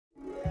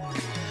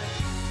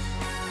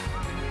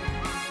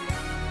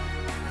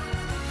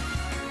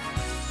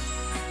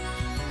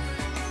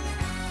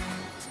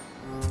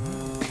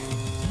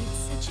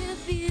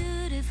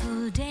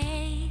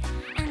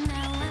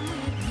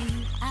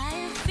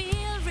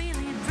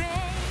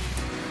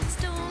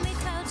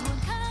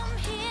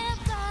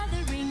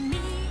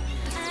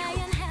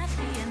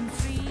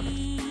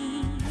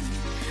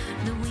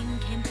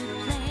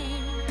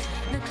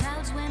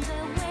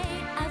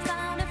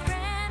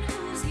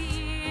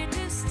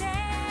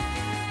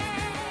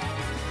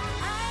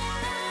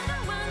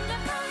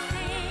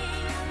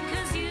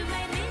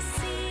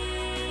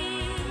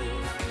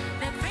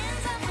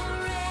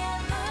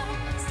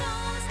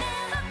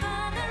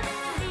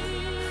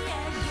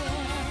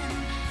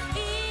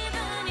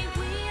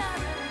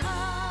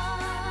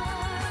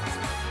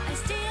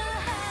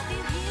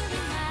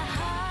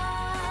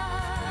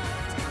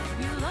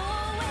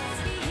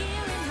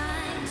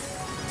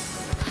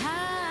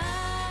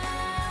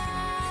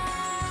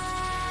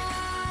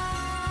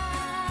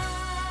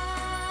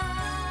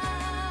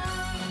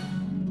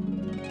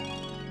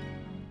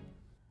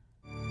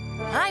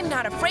I'm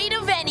not afraid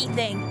of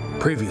anything.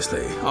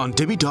 Previously on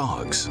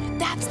Dibidogs.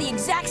 That's the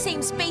exact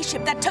same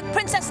spaceship that took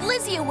Princess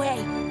Lizzy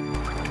away.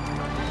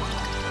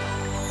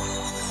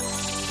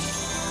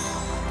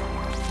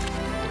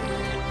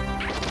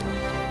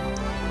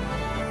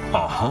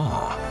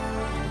 Aha!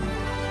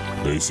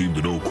 They seem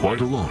to know quite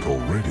a lot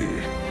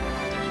already.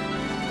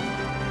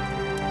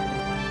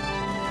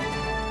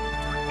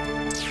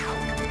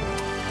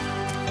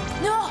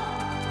 No!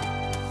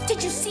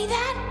 Did you see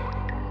that?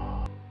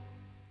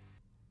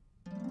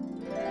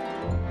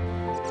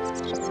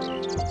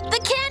 The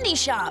candy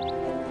shop!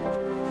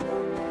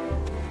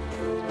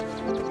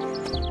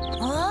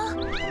 Huh?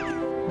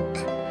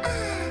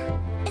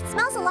 It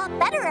smells a lot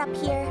better up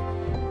here.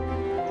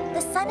 The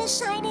sun is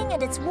shining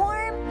and it's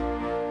warm.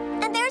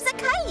 And there's a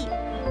kite.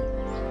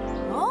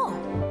 Oh.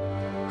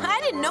 I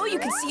didn't know you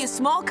could see a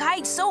small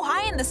kite so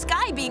high in the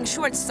sky being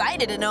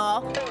short-sighted and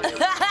all.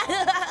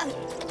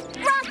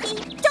 Rocky,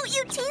 don't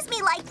you tease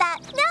me like that.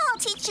 Now I'll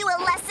teach you a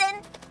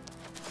lesson.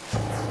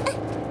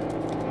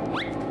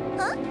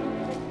 Huh?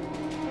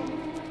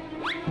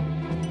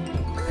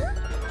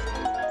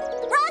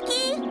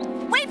 Rocky,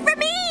 wait for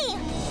me!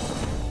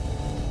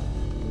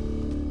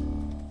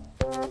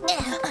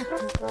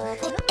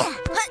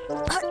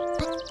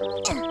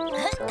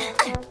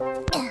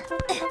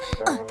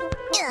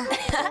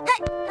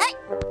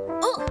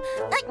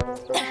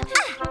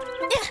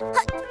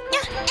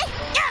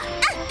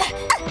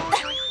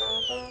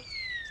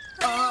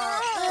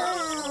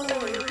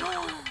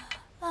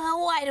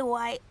 Why do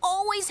I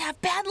always have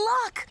bad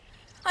luck?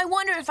 I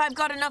wonder if I've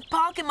got enough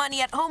pocket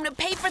money at home to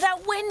pay for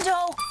that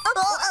window.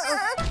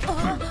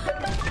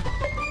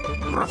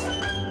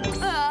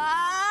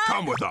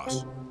 Come with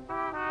us.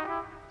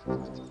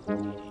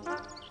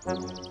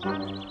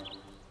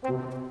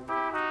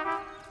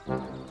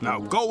 Now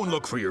go and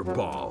look for your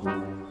ball.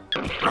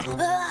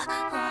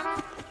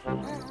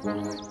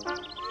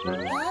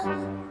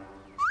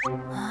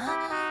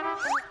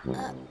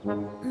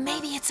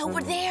 Maybe it's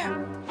over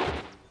there.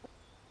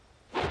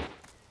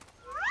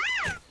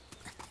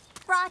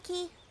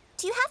 Rocky,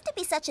 do you have to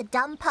be such a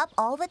dumb pup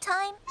all the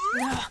time?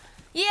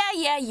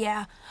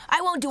 Yeah.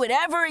 I won't do it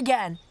ever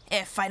again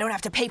if I don't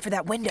have to pay for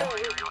that window.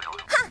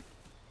 Huh!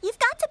 You've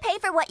got to pay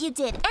for what you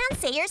did and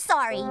say you're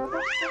sorry.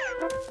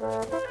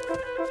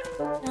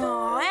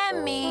 Oh,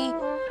 Emmy.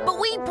 But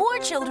we poor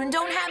children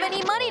don't have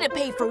any money to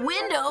pay for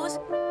windows.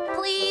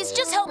 Please,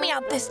 just help me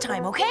out this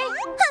time, okay?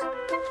 Huh.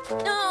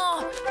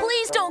 Oh,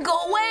 please don't go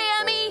away,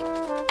 Emmy.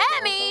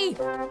 Emmy!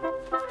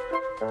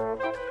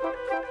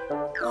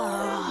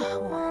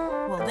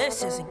 Oh, well,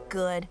 this isn't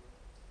good.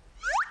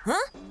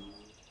 Huh?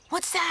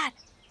 What's that?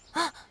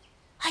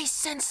 I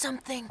sense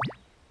something.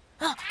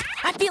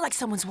 I feel like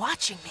someone's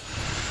watching me.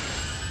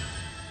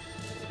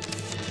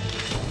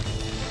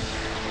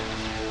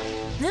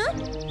 Huh?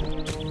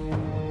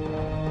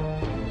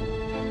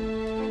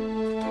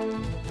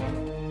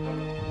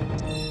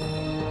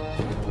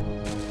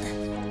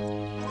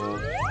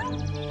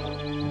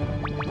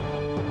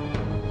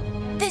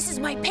 This is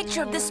my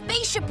picture of the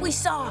spaceship we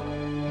saw.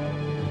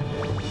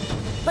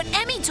 But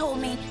Emmy told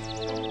me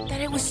that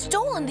it was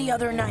stolen the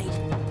other night.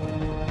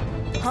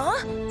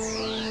 Huh?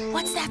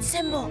 What's that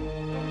symbol?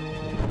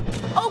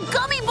 Oh,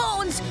 gummy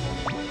bones!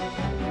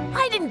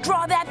 I didn't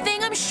draw that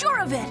thing, I'm sure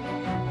of it.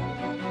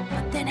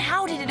 But then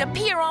how did it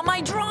appear on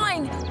my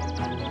drawing?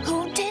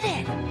 Who did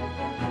it?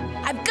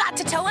 I've got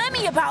to tell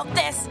Emmy about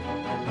this.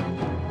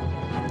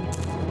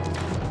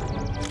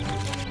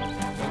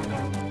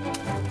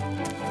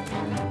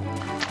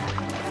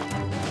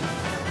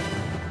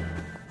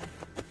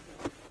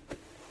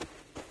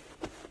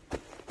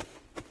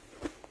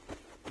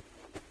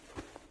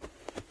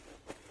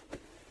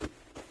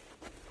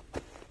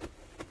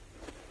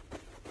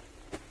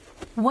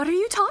 What are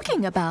you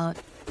talking about?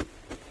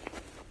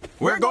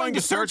 We're going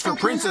to search for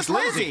Princess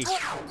Lizzy.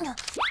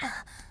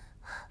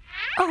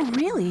 Oh,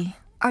 really?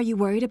 Are you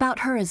worried about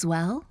her as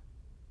well?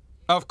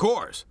 Of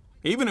course.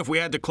 Even if we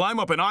had to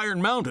climb up an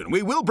iron mountain,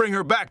 we will bring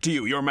her back to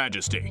you, Your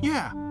Majesty.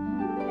 Yeah.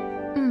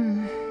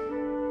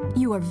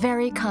 You are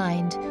very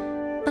kind,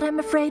 but I'm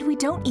afraid we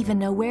don't even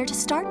know where to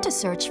start to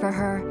search for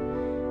her.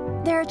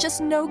 There are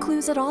just no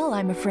clues at all,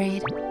 I'm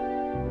afraid.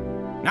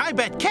 I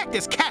bet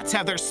cactus cats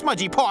have their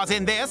smudgy paws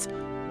in this.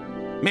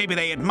 Maybe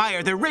they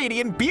admired the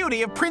radiant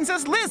beauty of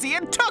Princess Lizzy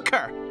and took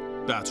her.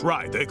 That's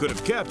right. They could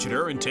have captured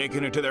her and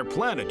taken her to their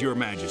planet, Your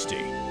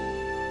Majesty.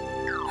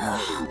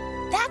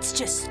 That's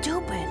just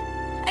stupid.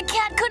 A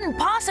cat couldn't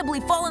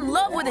possibly fall in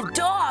love with a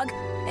dog.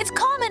 It's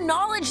common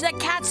knowledge that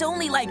cats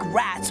only like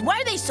rats. Why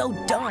are they so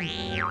dumb?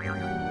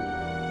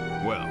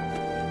 Well,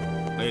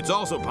 it's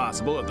also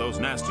possible that those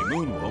nasty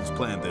moonwolves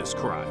planned this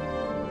crime.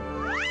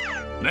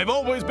 They've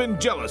always been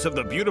jealous of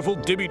the beautiful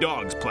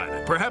Dibidogs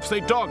planet. Perhaps they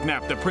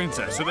dog-napped the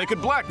princess so they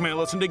could blackmail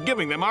us into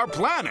giving them our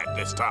planet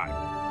this time.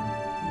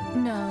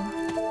 No.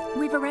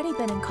 We've already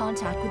been in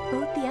contact with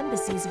both the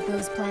embassies of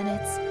those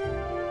planets.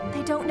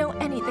 They don't know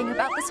anything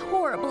about this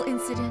horrible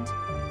incident.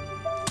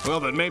 Well,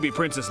 then maybe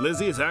Princess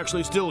Lizzy is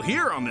actually still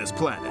here on this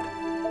planet.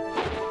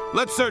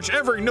 Let's search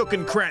every nook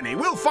and cranny.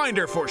 We'll find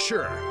her for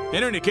sure.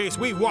 In any case,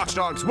 we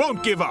watchdogs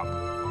won't give up.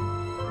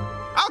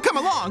 I'll come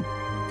along.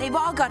 They've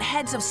all got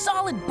heads of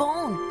solid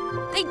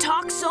bone. They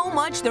talk so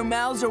much their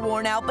mouths are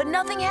worn out, but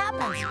nothing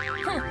happens.